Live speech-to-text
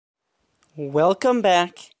Welcome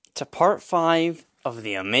back to part 5 of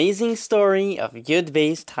the amazing story of Yud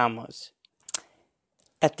Beis Tammuz.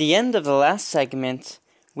 At the end of the last segment,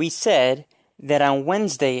 we said that on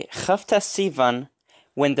Wednesday, Chavtas Sivan,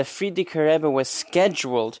 when the Frierdiker Rebbe was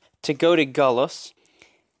scheduled to go to Golos,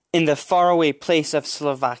 in the faraway place of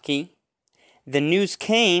Slovakia, the news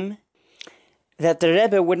came that the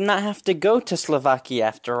Rebbe would not have to go to Slovakia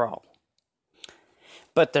after all.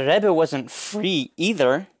 But the Rebbe wasn't free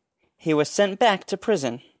either. He was sent back to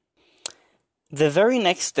prison. The very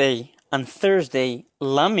next day, on Thursday,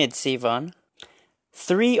 Lamed Sivan,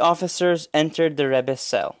 3 officers entered the Rebbe's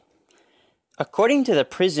cell. According to the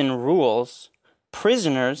prison rules,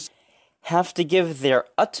 prisoners have to give their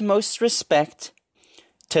utmost respect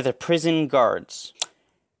to the prison guards.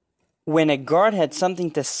 When a guard had something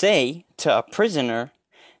to say to a prisoner,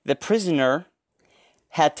 the prisoner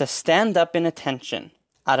had to stand up in attention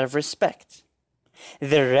out of respect.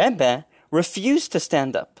 The Rebbe refused to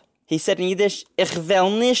stand up. He said in Yiddish, Ich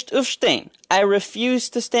will nicht aufstehen. I refuse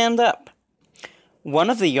to stand up.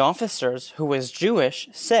 One of the officers, who was Jewish,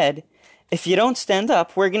 said, if you don't stand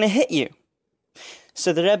up, we're going to hit you.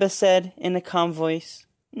 So the Rebbe said in a calm voice,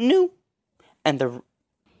 no. And the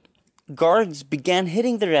guards began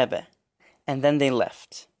hitting the Rebbe, and then they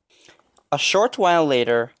left. A short while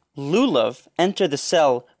later, Lulav entered the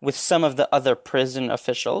cell with some of the other prison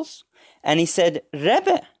officials, and he said,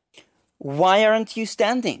 Rebbe, why aren't you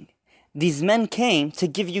standing? These men came to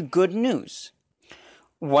give you good news.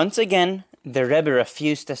 Once again, the Rebbe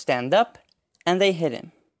refused to stand up, and they hit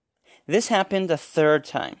him. This happened a third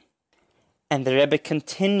time, and the Rebbe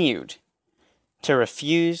continued to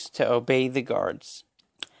refuse to obey the guards.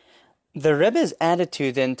 The Rebbe's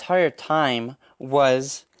attitude the entire time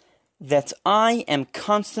was that I am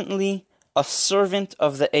constantly a servant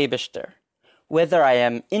of the Eibishter. Whether I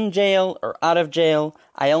am in jail or out of jail,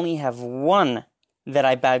 I only have one that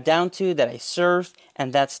I bow down to, that I serve,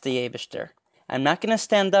 and that's the Eibishter. I'm not going to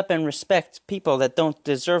stand up and respect people that don't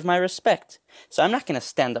deserve my respect. So I'm not going to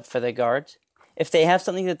stand up for the guards. If they have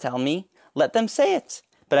something to tell me, let them say it.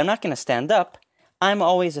 But I'm not going to stand up. I'm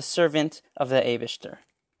always a servant of the Eibishter.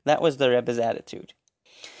 That was the Rebbe's attitude.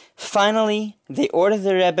 Finally, they ordered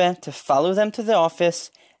the Rebbe to follow them to the office,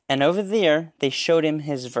 and over there, they showed him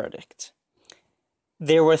his verdict.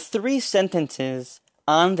 There were 3 sentences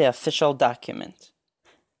on the official document.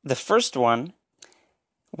 The first one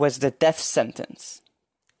was the death sentence.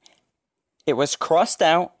 It was crossed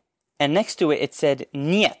out, and next to it said,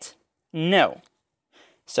 Niet, no.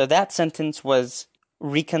 So that sentence was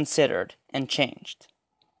reconsidered and changed.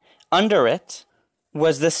 Under it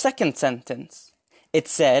was the second sentence. It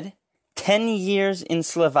said, 10 years in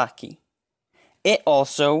Slovakia. It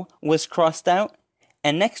also was crossed out,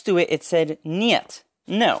 and next to it said, Niet,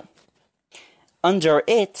 no. Under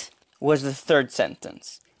it was the third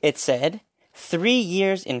sentence. It said, 3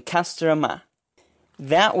 years in Kastrama.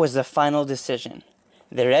 That was the final decision.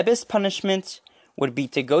 The Rebbe's punishment would be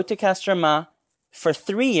to go to Kastrama for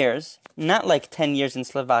 3 years, not like 10 years in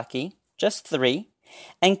Slovakia, just 3,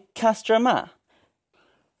 and Kastrama,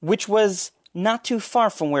 which was not too far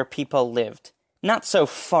from where people lived, not so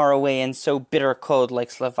far away and so bitter cold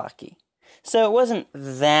like Slovakia. So it wasn't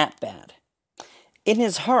that bad. In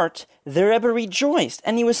his heart, the Rebbe rejoiced,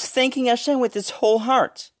 and he was thanking Hashem with his whole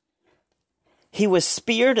heart. He was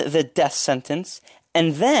spared the death sentence,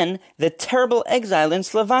 and then the terrible exile in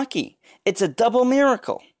Slovakia. It's a double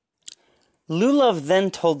miracle. Lulav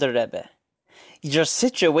then told the Rebbe, your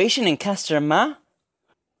situation in Kastrama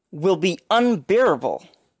will be unbearable.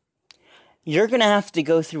 You're going to have to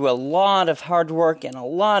go through a lot of hard work and a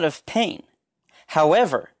lot of pain.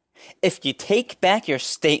 However, if you take back your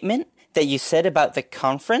statement that you said about the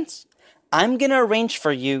conference, I'm going to arrange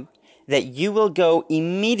for you that you will go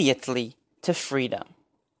immediately to freedom.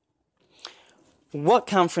 What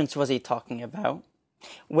conference was he talking about?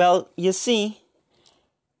 Well, you see,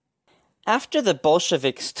 after the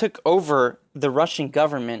Bolsheviks took over the Russian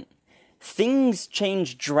government, things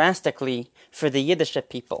changed drastically for the Yiddish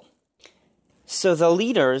people. So the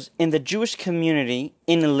leaders in the Jewish community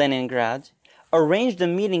in Leningrad arranged a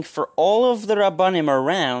meeting for all of the Rabbanim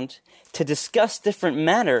around to discuss different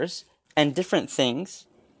matters and different things,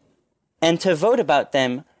 and to vote about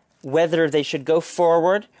them, whether they should go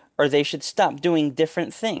forward or they should stop doing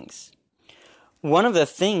different things. One of the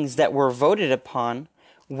things that were voted upon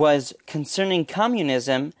was concerning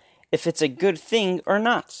communism, if it's a good thing or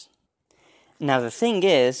not. Now the thing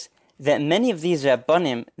is that many of these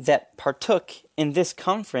Rabbanim that partook in this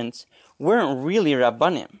conference weren't really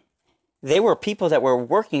Rabbanim. They were people that were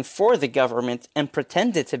working for the government and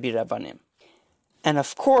pretended to be Rabbanim. And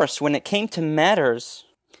of course, when it came to matters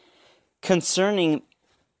concerning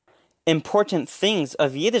important things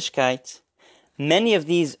of Yiddishkeit, many of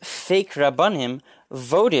these fake Rabbanim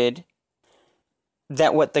voted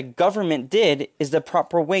that what the government did is the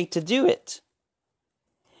proper way to do it.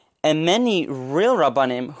 And many real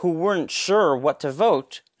Rabbanim who weren't sure what to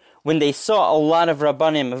vote, when they saw a lot of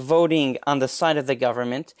Rabbanim voting on the side of the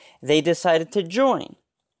government, they decided to join.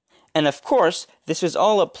 And of course, this was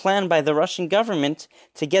all a plan by the Russian government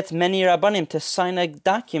to get many Rabbanim to sign a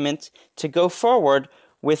document to go forward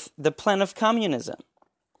with the plan of communism.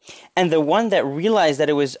 And the one that realized that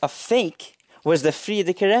it was a fake was the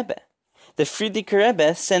Frierdiker Rebbe. The Frierdiker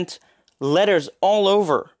Rebbe sent letters all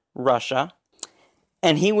over Russia,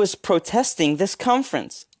 and he was protesting this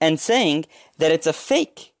conference and saying that it's a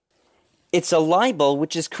fake. It's a libel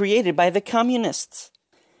which is created by the communists.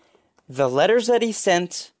 The letters that he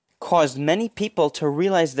sent caused many people to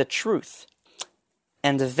realize the truth.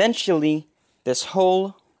 And eventually, this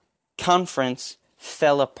whole conference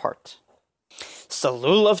fell apart. So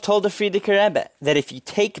Lulav told the Frierdiker Rebbe that if you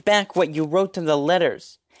take back what you wrote in the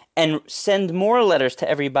letters and send more letters to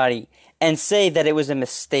everybody and say that it was a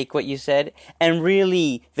mistake what you said, and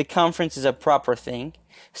really the conference is a proper thing,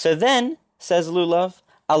 so then, says Lulav,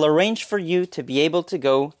 I'll arrange for you to be able to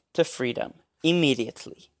go to freedom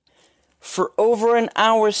immediately. For over an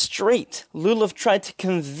hour straight, Lulav tried to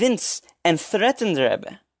convince and threaten the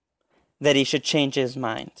Rebbe that he should change his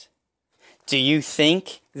mind. Do you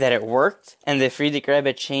think that it worked and the Frierdiker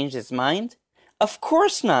Rebbe changed his mind? Of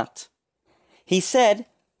course not. He said,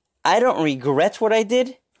 I don't regret what I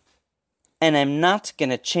did, and I'm not going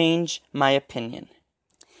to change my opinion.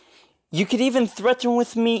 You could even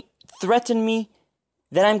threaten me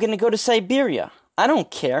that I'm going to go to Siberia. I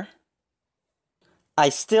don't care. I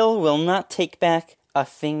still will not take back a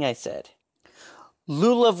thing I said.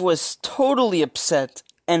 Lulav was totally upset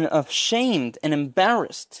and ashamed and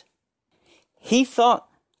embarrassed. He thought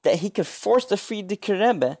that he could force the Frierdiker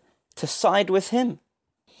Rebbe to side with him.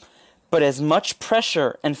 But as much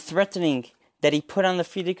pressure and threatening that he put on the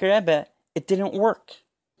Frierdiker Rebbe, it didn't work.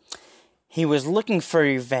 He was looking for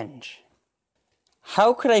revenge.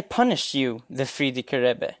 How could I punish you, the Frierdiker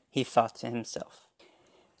Rebbe? He thought to himself.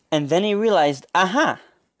 And then he realized, aha,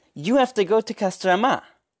 you have to go to Kostroma.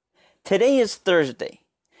 Today is Thursday.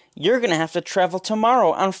 You're going to have to travel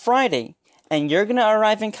tomorrow on Friday, and you're going to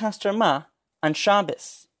arrive in Kostroma on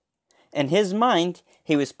Shabbos. In his mind,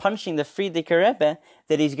 he was punishing the Frierdiker Rebbe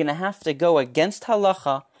that he's going to have to go against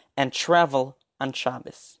halacha and travel on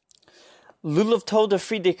Shabbos. Lulav told the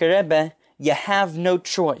Frierdiker Rebbe, you have no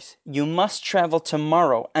choice. You must travel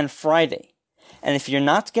tomorrow and Friday. And if you're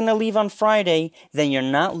not going to leave on Friday, then you're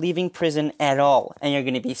not leaving prison at all. And you're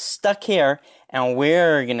going to be stuck here, and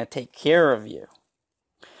we're going to take care of you.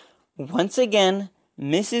 Once again,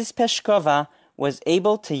 Mrs. Peshkova was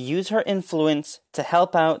able to use her influence to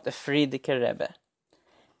help out the Frierdiker Rebbe.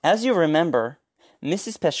 As you remember,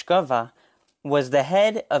 Mrs. Peshkova was the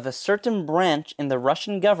head of a certain branch in the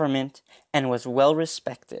Russian government and was well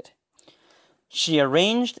respected. She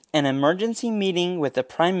arranged an emergency meeting with the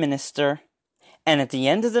Prime Minister, and at the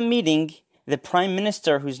end of the meeting, the Prime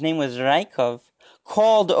Minister, whose name was Raikov,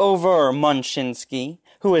 called over Monshinsky,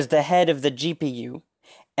 who was the head of the GPU,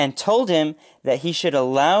 and told him that he should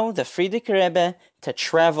allow the Frierdiker Rebbe to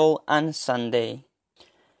travel on Sunday.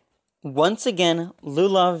 Once again,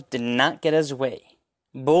 Lulav did not get his way.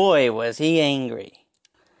 Boy, was he angry.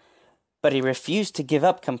 But he refused to give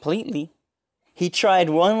up completely. He tried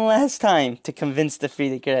one last time to convince the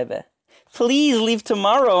Frierdiker Rebbe. Please leave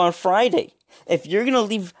tomorrow on Friday. If you're going to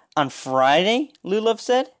leave on Friday, Lulav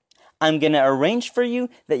said, I'm going to arrange for you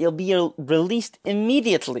that you'll be released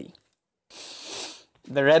immediately.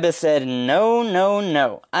 The Rebbe said,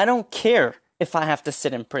 no. I don't care if I have to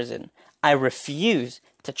sit in prison. I refuse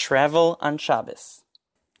to travel on Shabbos.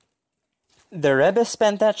 The Rebbe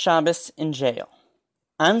spent that Shabbos in jail.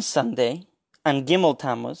 On Sunday, on Gimel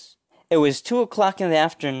Tammuz, it was 2 o'clock in the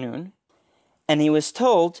afternoon, and he was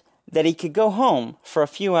told that he could go home for a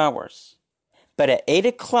few hours. But at 8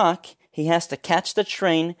 o'clock, he has to catch the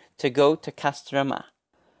train to go to Kostroma.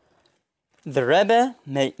 The Rebbe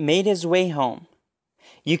made his way home.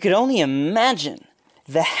 You could only imagine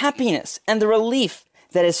the happiness and the relief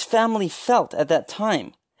that his family felt at that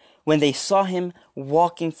time when they saw him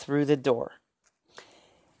walking through the door.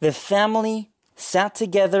 The family sat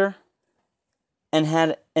together and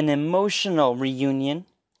had an emotional reunion,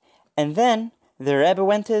 and then the Rebbe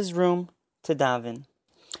went to his room to daven.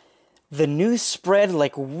 The news spread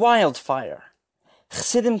like wildfire.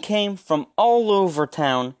 Chassidim came from all over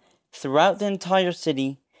town, throughout the entire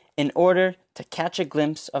city, in order to catch a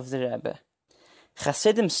glimpse of the Rebbe.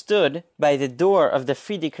 Chassidim stood by the door of the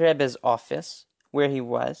Frierdiker Rebbe's office, where he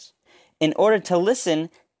was, in order to listen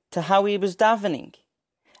to how he was davening.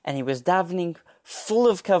 And he was davening full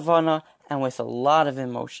of kavanah and with a lot of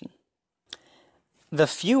emotion. The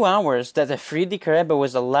few hours that the Frierdiker Rebbe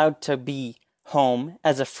was allowed to be home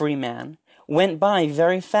as a free man went by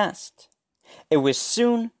very fast. It was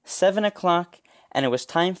soon 7 o'clock, and it was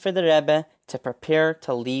time for the Rebbe to prepare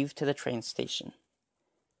to leave to the train station.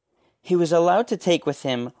 He was allowed to take with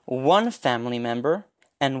him one family member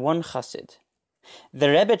and one chassid. The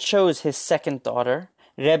Rebbe chose his second daughter,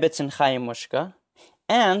 Rebbetzin Chaim Mushka,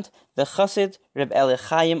 and the chassid Reb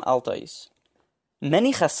Elichaim Altois.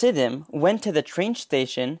 Many chassidim went to the train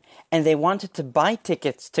station and they wanted to buy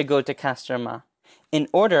tickets to go to Kastrama in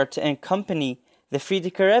order to accompany the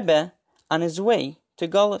Frierdiker Rebbe on his way to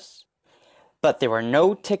Golus. But there were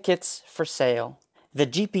no tickets for sale. The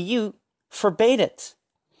GPU forbade it.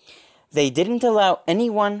 They didn't allow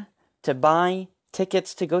anyone to buy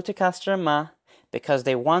tickets to go to Kastrama because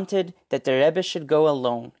they wanted that the Rebbe should go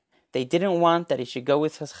alone. They didn't want that he should go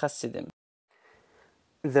with his chassidim.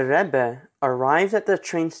 The Rebbe arrived at the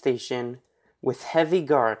train station with heavy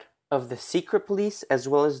guard of the secret police as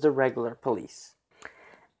well as the regular police.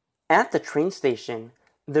 At the train station,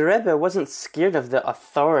 the Rebbe wasn't scared of the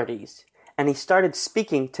authorities, and he started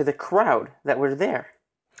speaking to the crowd that were there.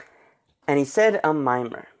 And he said a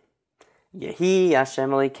mimer, Yehi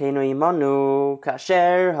Hashem Elokeinu imanu,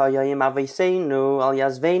 kasher hayayim aveiseinu al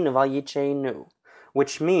yazveinu val yicheinu,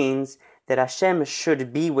 which means that Hashem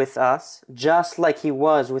should be with us, just like He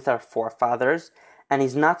was with our forefathers, and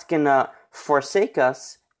He's not going to forsake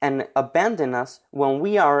us and abandon us when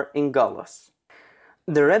we are in Galus.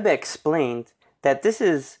 The Rebbe explained that this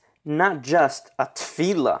is not just a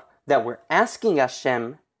tefillah, that we're asking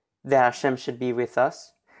Hashem that Hashem should be with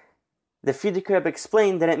us. The Frierdiker Rebbe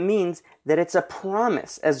explained that it means that it's a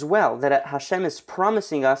promise as well, that Hashem is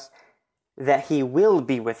promising us that He will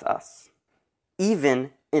be with us,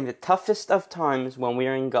 even in the toughest of times when we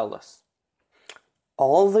are in Galus.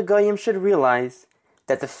 All the Goyim should realize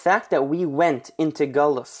that the fact that we went into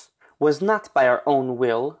Galus was not by our own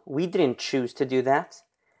will. We didn't choose to do that.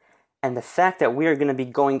 And the fact that we are going to be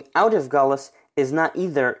going out of Galus is not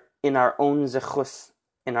either in our own zechus,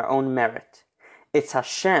 in our own merit. It's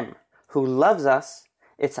Hashem who loves us.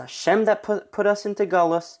 It's Hashem that put us into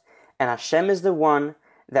Galus, and Hashem is the one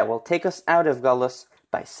that will take us out of Galus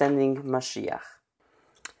by sending Mashiach.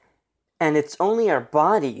 And it's only our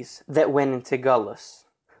bodies that went into Galus,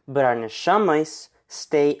 but our neshamas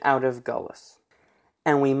stay out of Galus.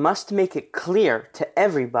 And we must make it clear to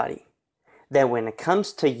everybody that when it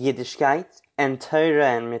comes to Yiddishkeit and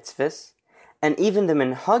Torah and mitzvahs, and even the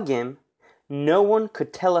minhagim, no one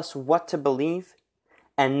could tell us what to believe,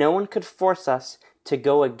 and no one could force us to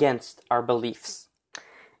go against our beliefs.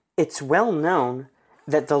 It's well known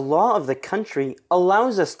that the law of the country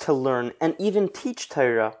allows us to learn and even teach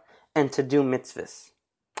Torah and to do mitzvahs.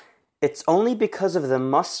 It's only because of the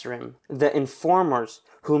Musrim, the informers,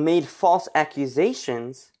 who made false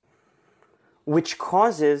accusations, which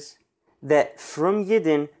causes that Frum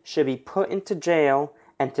Yidden should be put into jail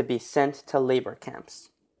and to be sent to labor camps.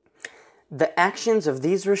 The actions of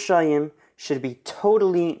these Rishayim should be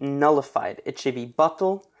totally nullified. It should be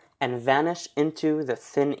batal and vanish into the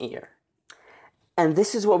thin air. And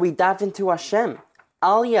this is what we daven to Hashem.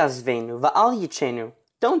 Al yazveinu va'al yichenu.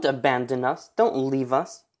 Don't abandon us. Don't leave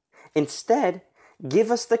us. Instead,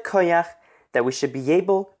 give us the koyach that we should be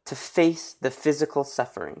able to face the physical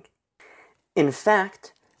suffering. In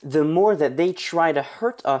fact, the more that they try to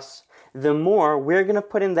hurt us, the more we're going to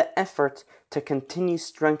put in the effort to continue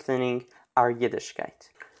strengthening our Yiddishkeit.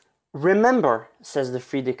 Remember, says the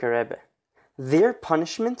Frierdiker Rebbe, their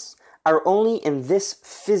punishments are only in this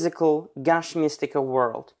physical, gashmistic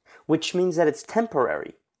world, which means that it's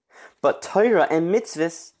temporary. But Torah and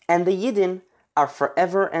mitzvahs and the Yidden are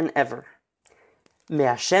forever and ever. May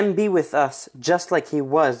Hashem be with us just like He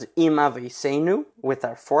was im aveiseinu, with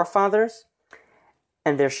our forefathers,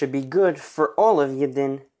 and there should be good for all of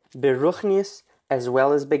Yidden, beruchnius as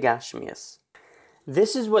well as begashmius.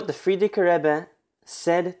 This is what the Frierdiker Rebbe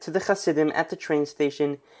said to the Chassidim at the train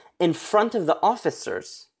station in front of the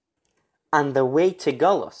officers on the way to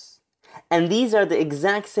Galus. And these are the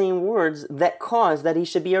exact same words that caused that he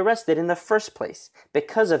should be arrested in the first place,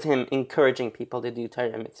 because of him encouraging people to do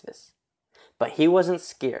Torah mitzvahs. But he wasn't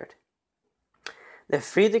scared. The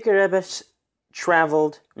Frierdiker Rebbe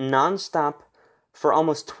traveled non-stop for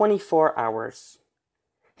almost 24 hours.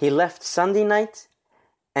 He left Sunday night,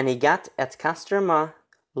 and he got at Kastrama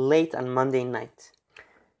late on Monday night.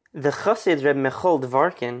 The Chassid Reb Michal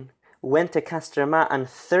Dvarkin went to Kastrama on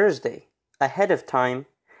Thursday ahead of time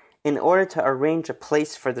in order to arrange a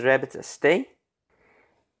place for the Rebbe to stay.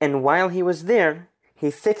 And while he was there,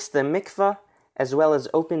 he fixed the mikvah as well as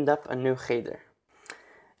opened up a new cheder.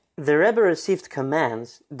 The Rebbe received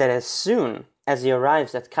commands that as soon as he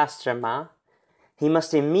arrives at Kastrama, he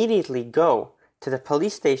must immediately go to the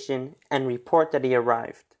police station and report that he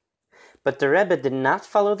arrived. But the Rebbe did not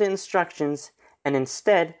follow the instructions, and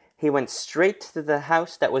instead he went straight to the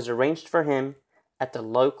house that was arranged for him at the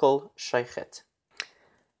local shochet.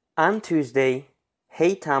 On Tuesday,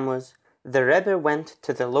 Hey Tammuz, the Rebbe went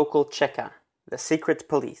to the local cheka, the secret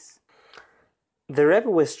police. The Rebbe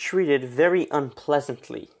was treated very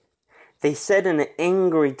unpleasantly. They said in an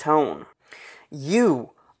angry tone,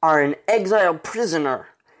 "You are an exiled prisoner.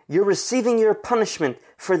 You're receiving your punishment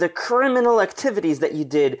for the criminal activities that you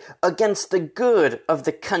did against the good of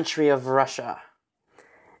the country of Russia.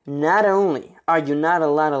 Not only are you not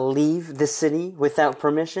allowed to leave the city without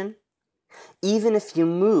permission, even if you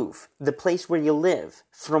move the place where you live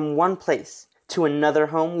from one place to another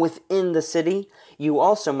home within the city, you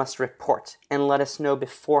also must report and let us know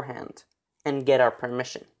beforehand and get our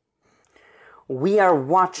permission. We are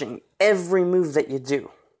watching every move that you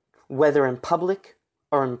do, whether in public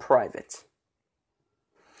or in private.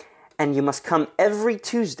 And you must come every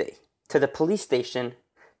Tuesday to the police station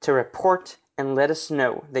to report and let us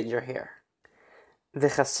know that you're here." The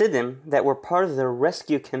Hasidim that were part of the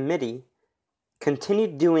rescue committee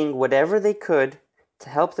continued doing whatever they could to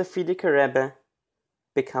help the Frierdiker Rebbe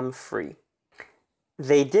become free.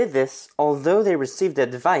 They did this although they received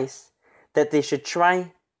advice that they should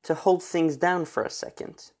try to hold things down for a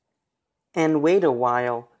second and wait a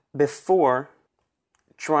while before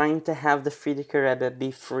trying to have the Frierdiker Rebbe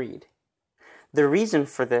be freed. The reason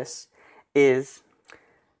for this is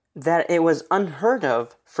that it was unheard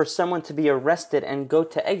of for someone to be arrested and go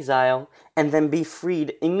to exile and then be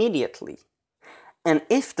freed immediately. And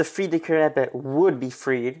if the Frierdiker Rebbe would be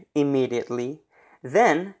freed immediately,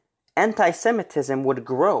 then anti-Semitism would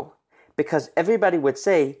grow because everybody would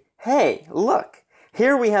say, "Hey, look,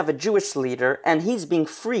 here we have a Jewish leader and he's being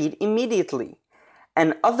freed immediately."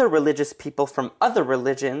 And other religious people from other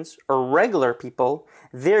religions, or regular people,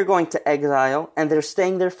 they're going to exile and they're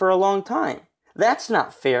staying there for a long time. That's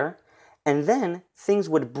not fair. And then things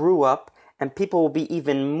would brew up and people will be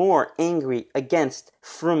even more angry against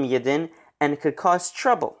Frum Yidden and it could cause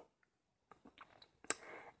trouble.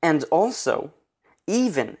 And also,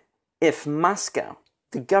 even if Moscow,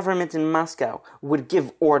 the government in Moscow, would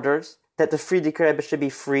give orders that the Frierdiker Rebbe should be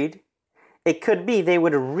freed, it could be they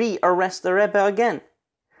would re-arrest the Rebbe again.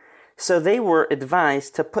 So they were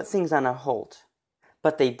advised to put things on a hold,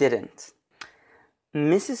 but they didn't.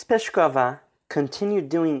 Mrs. Peshkova continued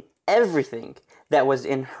doing everything that was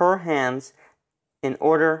in her hands in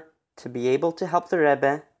order to be able to help the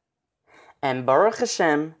Rebbe, and Baruch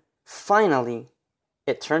Hashem, finally,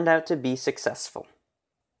 it turned out to be successful.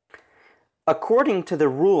 According to the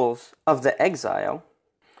rules of the exile,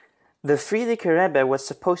 the Frierdiker Rebbe was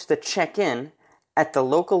supposed to check in at the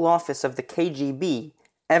local office of the KGB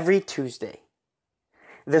every Tuesday.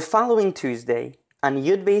 The following Tuesday, on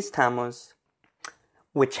Yud Beis Tammuz,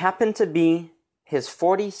 which happened to be his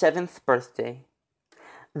 47th birthday,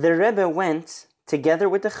 the Rebbe went, together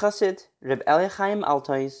with the Chassid, Reb Elichaim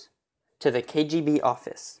Altois, to the KGB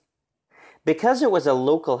office. Because it was a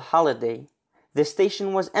local holiday, the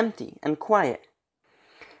station was empty and quiet.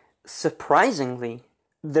 Surprisingly,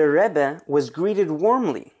 the Rebbe was greeted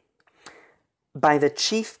warmly by the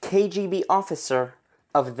chief KGB officer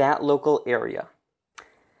of that local area.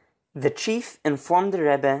 The chief informed the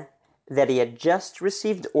Rebbe that he had just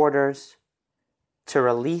received orders to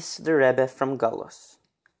release the Rebbe from Galus.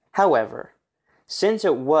 However, since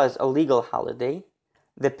it was a legal holiday,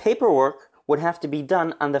 the paperwork would have to be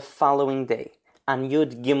done on the following day, on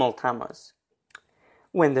Yud Gimel Tammuz.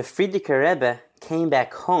 When the Frierdiker Rebbe came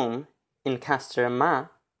back home in Kastrama,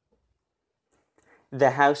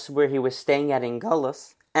 the house where he was staying at in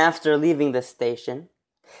Galus, after leaving the station,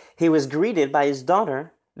 he was greeted by his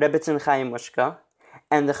daughter, Rebbetzin Chaim Mushka,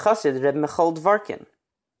 and the Chassid Reb Michal Dvarkin,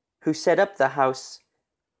 who set up the house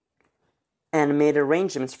and made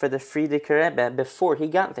arrangements for the Frierdiker Rebbe before he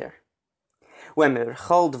got there. When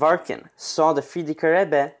Michal Dvarkin saw the Frierdiker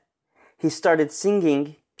Rebbe, he started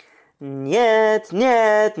singing Niet,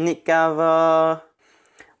 Niet, Nikava,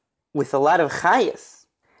 with a lot of chayas.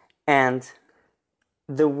 And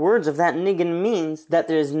the words of that niggin means that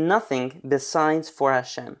there is nothing besides for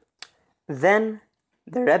Hashem. Then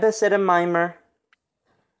the Rebbe said a mimer,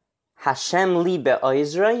 Hashem li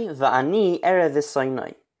be'oizroi va'ani erev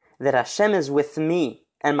v'soinoi, that Hashem is with me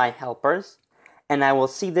and my helpers, and I will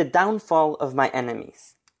see the downfall of my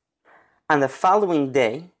enemies. On the following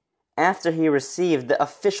day, after he received the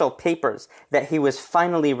official papers that he was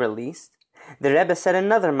finally released, the Rebbe said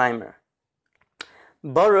another mimer.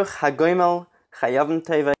 Baruch hagoimel chayavim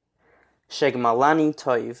tova shegmalani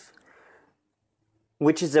toiv,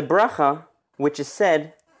 which is a bracha which is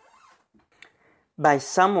said by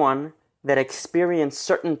someone that experienced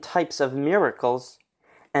certain types of miracles,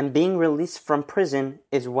 and being released from prison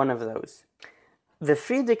is one of those. The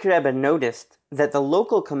Frierdiker Rebbe noticed that the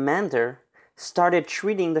local commander started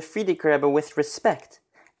treating the Frierdiker Rebbe with respect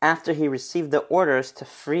after he received the orders to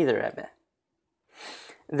free the Rebbe.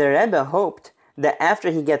 The Rebbe hoped that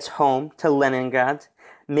after he gets home to Leningrad,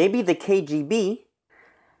 maybe the KGB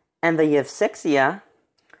and the Yevseksia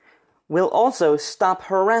will also stop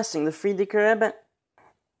harassing the Frierdiker Rebbe.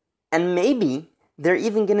 And maybe they're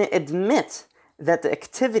even going to admit that the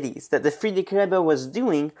activities that the Frierdiker Rebbe was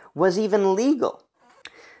doing was even legal.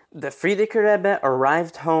 The Frierdiker Rebbe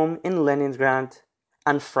arrived home in Leningrad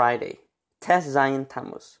on Friday, Tes Zayin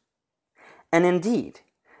Tammuz. And indeed,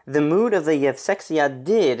 the mood of the Yevseksia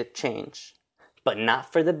did change, but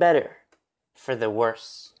not for the better, for the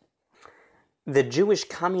worse. The Jewish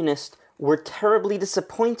communists were terribly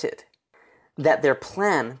disappointed that their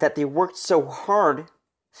plan, that they worked so hard,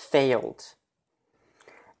 failed.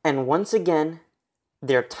 And once again,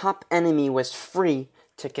 their top enemy was free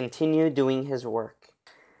to continue doing his work.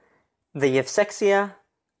 The Yevseksia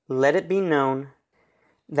let it be known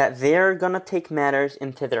that they're going to take matters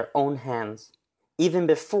into their own hands, even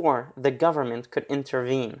before the government could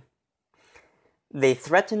intervene. They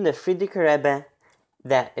threatened the Frierdiker Rebbe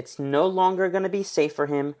that it's no longer going to be safe for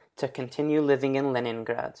him to continue living in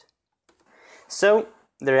Leningrad. So,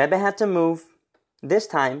 the Rebbe had to move, this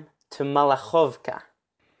time to Malachovka,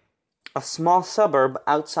 a small suburb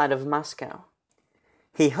outside of Moscow.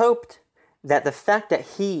 He hoped that the fact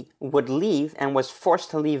that he would leave and was forced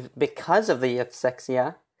to leave because of the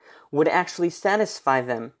Yevseksia would actually satisfy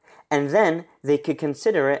them, and then they could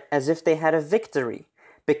consider it as if they had a victory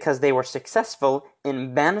because they were successful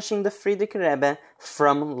in banishing the Frierdiker Rebbe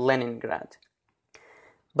from Leningrad.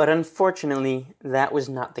 But unfortunately, that was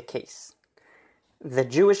not the case. The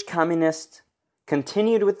Jewish communists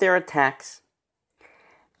continued with their attacks,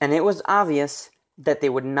 and it was obvious that they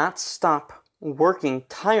would not stop working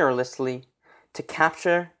tirelessly to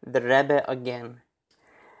capture the Rebbe again.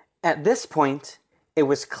 At this point, it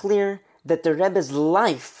was clear that the Rebbe's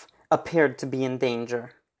life appeared to be in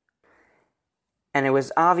danger. And it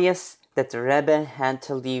was obvious that the Rebbe had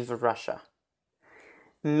to leave Russia.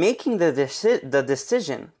 Making the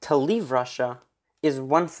decision to leave Russia is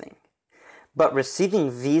one thing, but receiving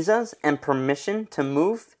visas and permission to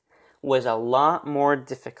move was a lot more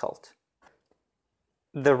difficult.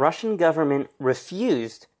 The Russian government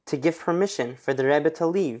refused to give permission for the Rebbe to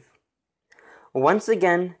leave. Once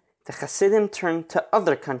again, the Hasidim turned to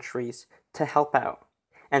other countries to help out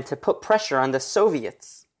and to put pressure on the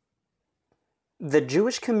Soviets. The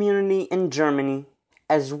Jewish community in Germany,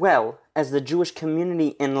 as well as the Jewish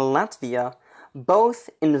community in Latvia, both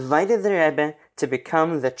invited the Rebbe to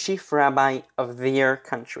become the chief rabbi of their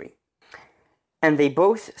country. And they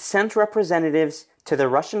both sent representatives to the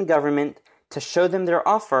Russian government to show them their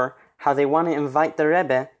offer, how they want to invite the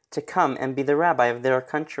Rebbe to come and be the rabbi of their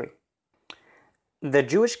country. The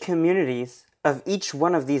Jewish communities of each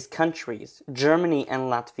one of these countries, Germany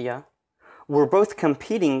and Latvia, were both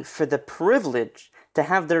competing for the privilege to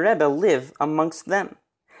have the Rebbe live amongst them,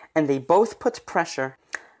 and they both put pressure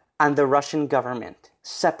on the Russian government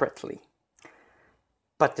separately.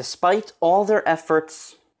 But despite all their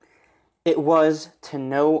efforts, it was to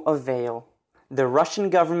no avail. The Russian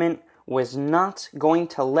government was not going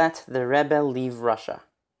to let the Rebbe leave Russia.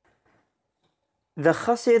 The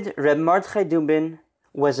Chassid Reb Mordechai Dubin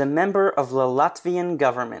was a member of the Latvian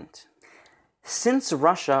government. Since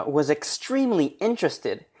Russia was extremely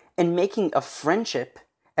interested in making a friendship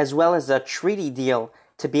as well as a treaty deal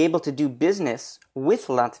to be able to do business with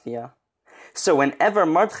Latvia, so whenever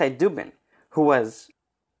Mordechai Dubin, who was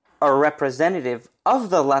a representative of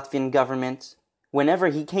the Latvian government, whenever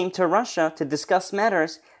he came to Russia to discuss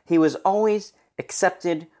matters, he was always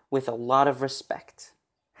accepted with a lot of respect.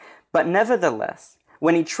 But nevertheless,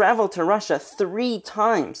 when he traveled to Russia 3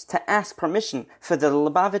 times to ask permission for the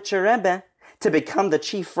Lubavitcher Rebbe to become the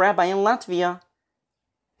chief rabbi in Latvia,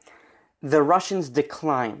 the Russians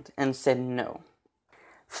declined and said no.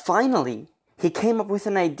 Finally, he came up with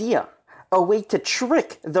an idea, a way to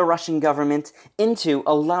trick the Russian government into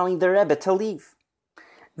allowing the Rebbe to leave.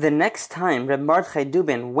 The next time Reb Mordechai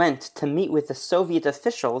Dubin went to meet with the Soviet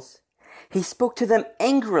officials, he spoke to them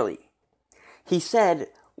angrily. He said,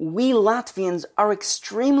 we Latvians are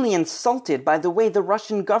extremely insulted by the way the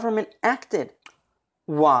Russian government acted.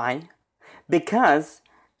 Why? Because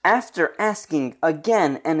after asking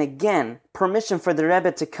again and again permission for the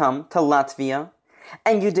Rebbe to come to Latvia,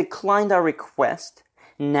 and you declined our request,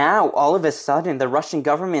 now all of a sudden the Russian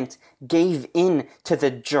government gave in to the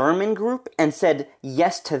German group and said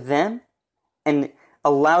yes to them and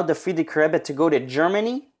allowed the Frierdiker Rebbe to go to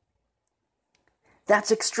Germany?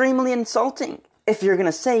 That's extremely insulting. If you're going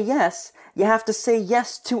to say yes, you have to say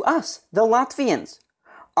yes to us, the Latvians.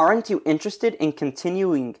 Aren't you interested in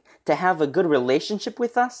continuing to have a good relationship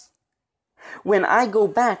with us? When I go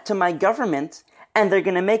back to my government and they're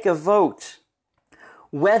going to make a vote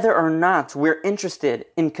whether or not we're interested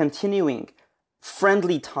in continuing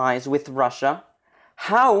friendly ties with Russia,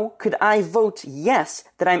 how could I vote yes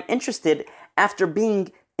that I'm interested after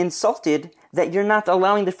being insulted that you're not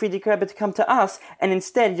allowing the Frierdiker Rebbe to come to us and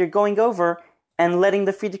instead you're going over and letting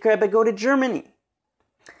the Frierdiker Rebbe go to Germany?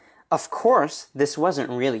 Of course, this wasn't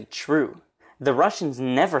really true. The Russians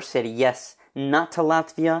never said yes, not to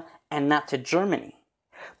Latvia and not to Germany.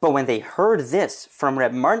 But when they heard this from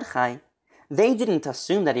Reb Mordechai, they didn't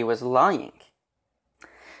assume that he was lying.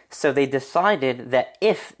 So they decided that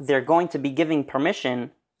if they're going to be giving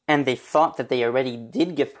permission, and they thought that they already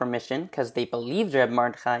did give permission because they believed Reb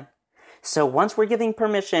Mordechai, so once we're giving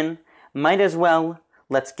permission, might as well,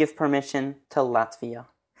 let's give permission to Latvia.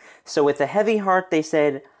 So with a heavy heart they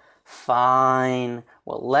said, fine,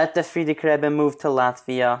 we'll let the Frierdiker Rebbe move to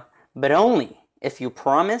Latvia, but only if you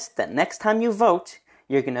promise that next time you vote,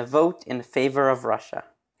 you're going to vote in favor of Russia.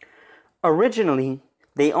 Originally,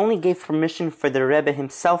 they only gave permission for the Rebbe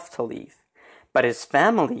himself to leave, but his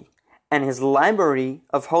family and his library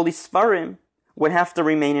of holy Sfarim would have to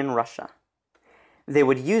remain in Russia. They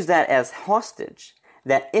would use that as hostage,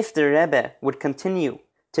 that if the Rebbe would continue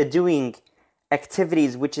to doing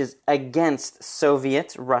activities which is against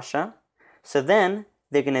Soviet Russia, so then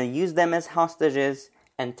they're going to use them as hostages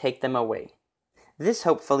and take them away. This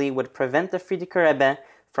hopefully would prevent the Frierdiker Rebbe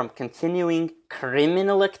from continuing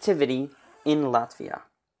criminal activity in Latvia.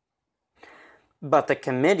 But the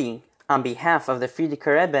committee, on behalf of the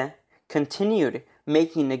Frierdiker Rebbe, continued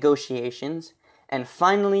making negotiations, and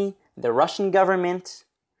finally the Russian government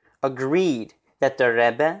agreed that the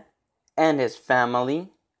Rebbe and his family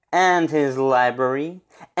and his library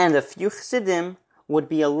and a few Chassidim would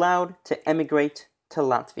be allowed to emigrate to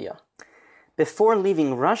Latvia. Before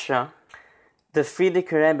leaving Russia, the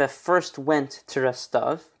Frierdiker Rebbe first went to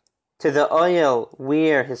Rostov, to the oil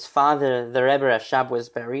where his father, the Rebbe Rashab, was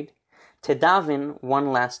buried, to daven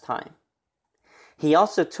one last time. He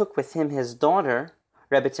also took with him his daughter,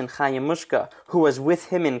 Rebbetzin Chaya Mushka, who was with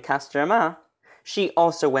him in Kostroma. She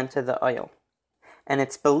also went to the oil. And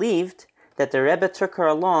it's believed that the Rebbe took her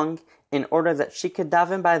along in order that she could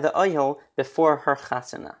daven by the oil before her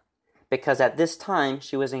chasana, because at this time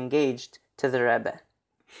she was engaged to the Rebbe.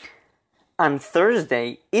 On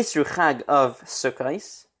Thursday, Isru Chag of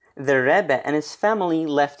Sukkot, the Rebbe and his family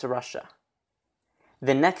left Russia.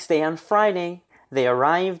 The next day on Friday, they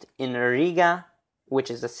arrived in Riga, which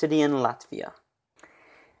is a city in Latvia.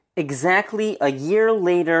 Exactly a year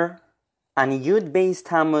later, on Yud Beis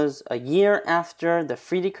Tammuz, a year after the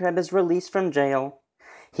Frierdiker Rebbe's release from jail,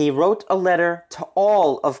 he wrote a letter to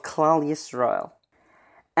all of Klal Yisrael.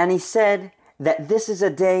 And he said that this is a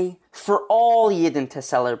day for all Yidden to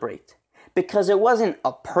celebrate, because it wasn't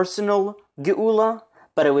a personal geula,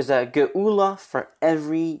 but it was a geula for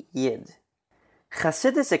every Yid.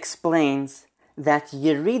 Chassidus explains that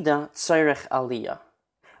Yerida tzorech aliyah.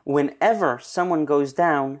 Whenever someone goes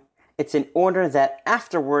down, it's in order that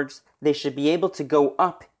afterwards they should be able to go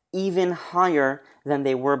up even higher than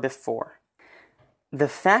they were before. The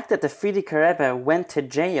fact that the Frierdiker Rebbe went to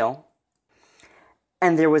jail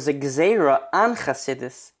and there was a gzeira on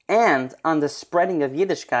Chassidus and on the spreading of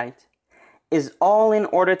Yiddishkeit is all in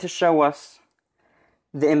order to show us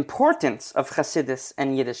the importance of Chassidus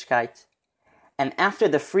and Yiddishkeit. And after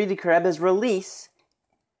the Frierdiker Rebbe's release,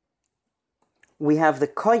 we have the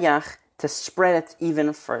koyach to spread it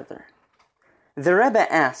even further. The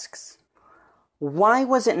Rebbe asks, why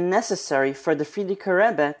was it necessary for the Frierdiker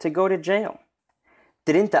Rebbe to go to jail?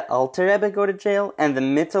 Didn't the Alter Rebbe go to jail and the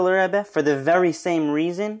Mittler Rebbe for the very same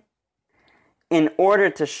reason? In order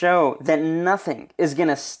to show that nothing is going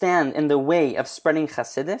to stand in the way of spreading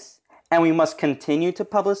Chassidus, and we must continue to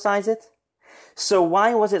publicize it? So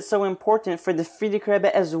why was it so important for the Frierdiker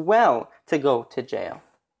Rebbe as well to go to jail?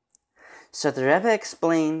 So the Rebbe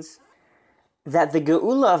explains that the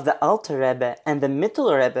Geula of the Alter Rebbe and the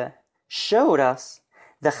Mittler Rebbe showed us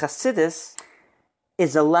the Chassidus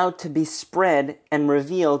is allowed to be spread and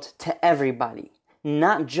revealed to everybody,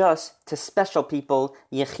 not just to special people,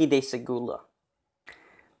 Yechidei Segula.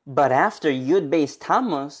 But after Yud Beis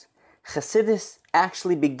Tammuz, Chassidus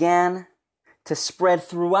actually began to spread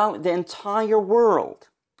throughout the entire world,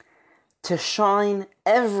 to shine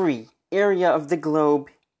every area of the globe,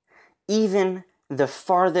 even the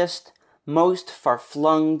farthest, most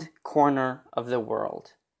far-flung corner of the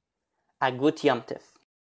world. Agut Yom Tif.